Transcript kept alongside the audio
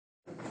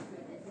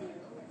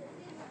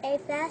A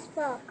Fast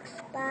Fox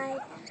by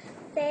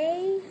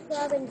Faye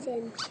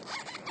Robinson.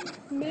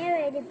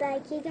 Narrated by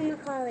Keegan,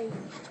 McCauley.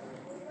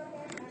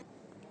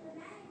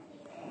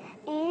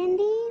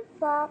 Andy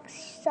Fox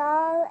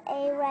saw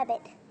a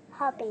rabbit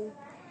hopping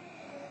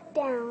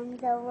down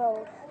the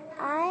road.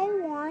 "I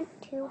want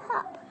to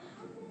hop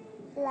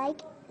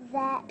like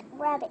that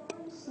rabbit,"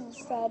 he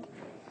said.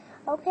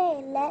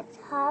 "Okay, let's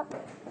hop,"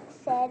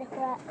 said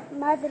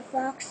Mother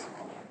Fox.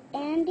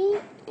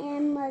 Andy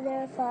and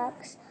Mother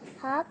Fox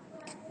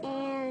hopped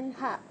and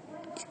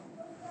hopped.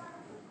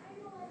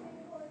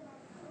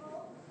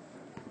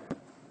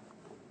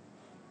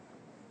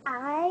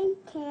 "I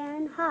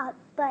can hop,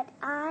 but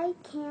I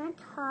can't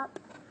hop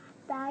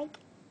like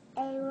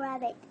a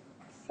rabbit,"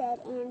 said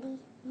Andy.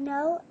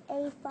 "No,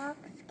 a fox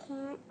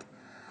can't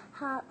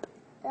hop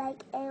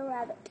like a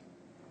rabbit,"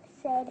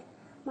 said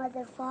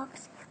Mother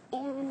Fox.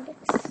 And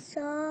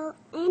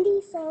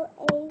Andy saw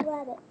a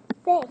rabbit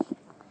fish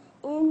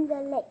in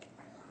the lake.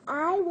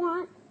 "I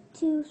want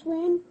to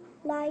swim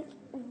like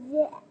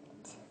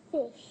that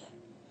fish,"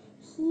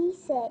 he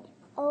said.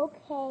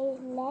 "Okay,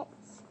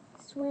 let's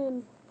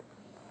swim,"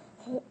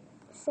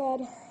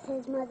 said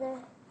his mother.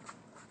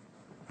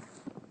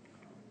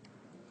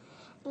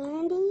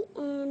 Andy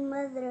and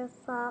Mother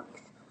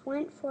Fox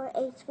went for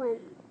a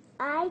swim.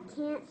 I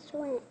can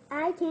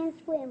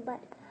swim,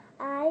 but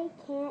I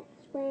can't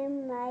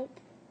swim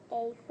like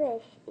a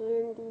fish,"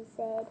 Andy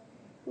said.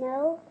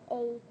 "No,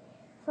 a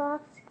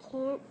fox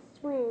can't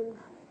swim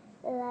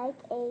like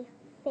a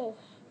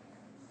fish,"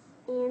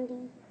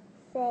 Andy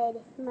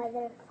said.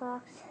 Mother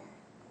Fox.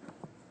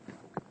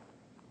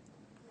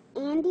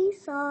 Andy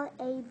saw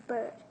a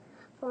bird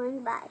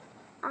flying by.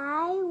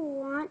 "I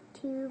want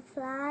to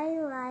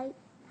fly,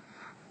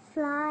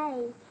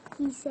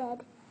 he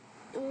said.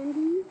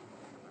 "Andy,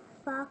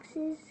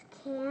 foxes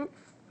can't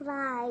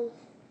fly,"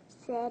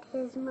 said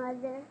his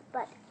mother,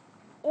 but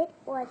it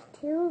was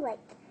too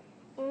late.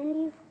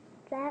 Andy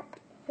flapped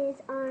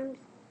his arms.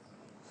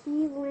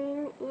 He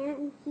ran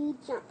and he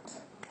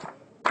jumped.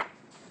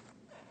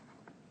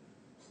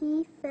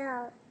 He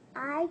fell.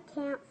 "I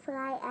can't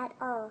fly at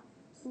all,"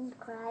 he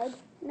cried.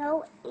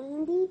 "No,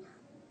 Andy,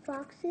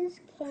 foxes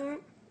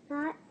can't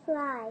not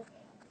fly,"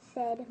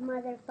 said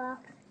Mother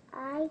Fox.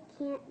 "I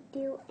can't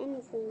do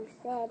anything,"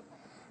 said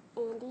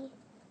Andy.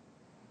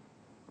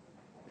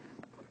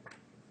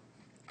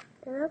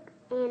 "Look,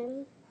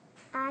 Andy,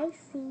 I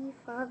see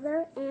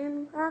Father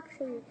and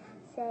Roxy,"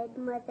 said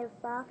Mother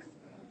Fox.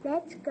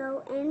 "Let's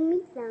go and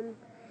meet them.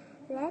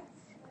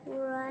 Let's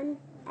run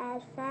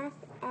as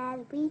fast as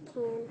we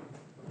can."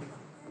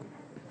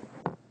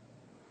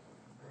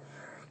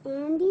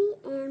 Andy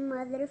and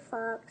Mother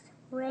Fox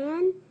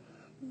ran.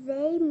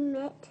 They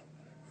met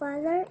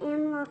Father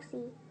and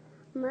Roxy.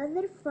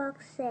 Mother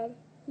Fox said,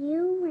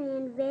 "You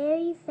ran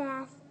very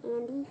fast,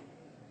 Andy.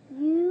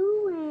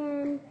 You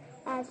ran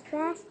as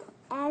fast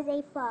as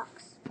a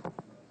fox."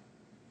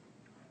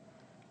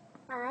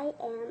 "I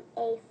am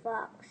a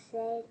fox,"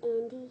 said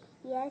Andy.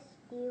 "Yes,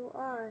 you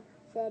are,"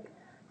 said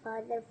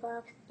Father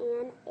Fox,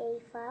 "and a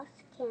fox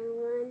can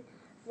run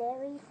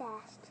very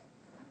fast."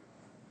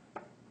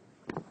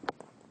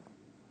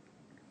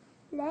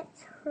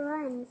 "Let's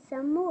run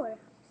some more,"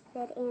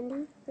 said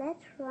Andy.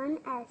 "Let's run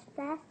as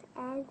fast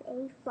as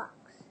a fox."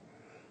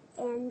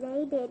 And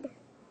they did.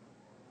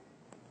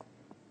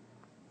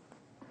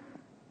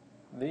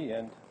 The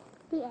end.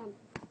 The end.